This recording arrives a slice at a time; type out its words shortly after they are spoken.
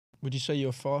Would you say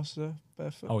you're faster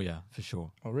barefoot? Oh yeah, for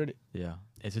sure. Oh, really? Yeah,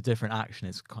 it's a different action.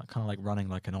 It's kind of like running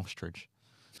like an ostrich.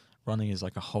 Running is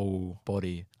like a whole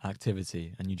body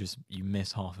activity, and you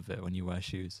miss half of it when you wear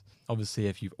shoes. Obviously,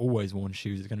 if you've always worn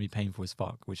shoes, it's going to be painful as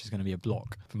fuck, which is going to be a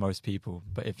block for most people.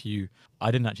 But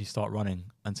I didn't actually start running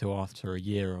until after a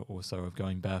year or so of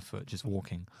going barefoot, just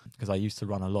walking, because I used to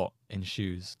run a lot in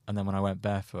shoes. And then when I went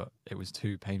barefoot, it was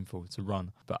too painful to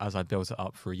run. But as I built it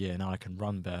up for a year, now I can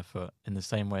run barefoot in the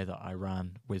same way that I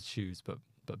ran with shoes, but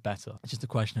better. It's just a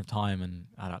question of time and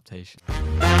adaptation.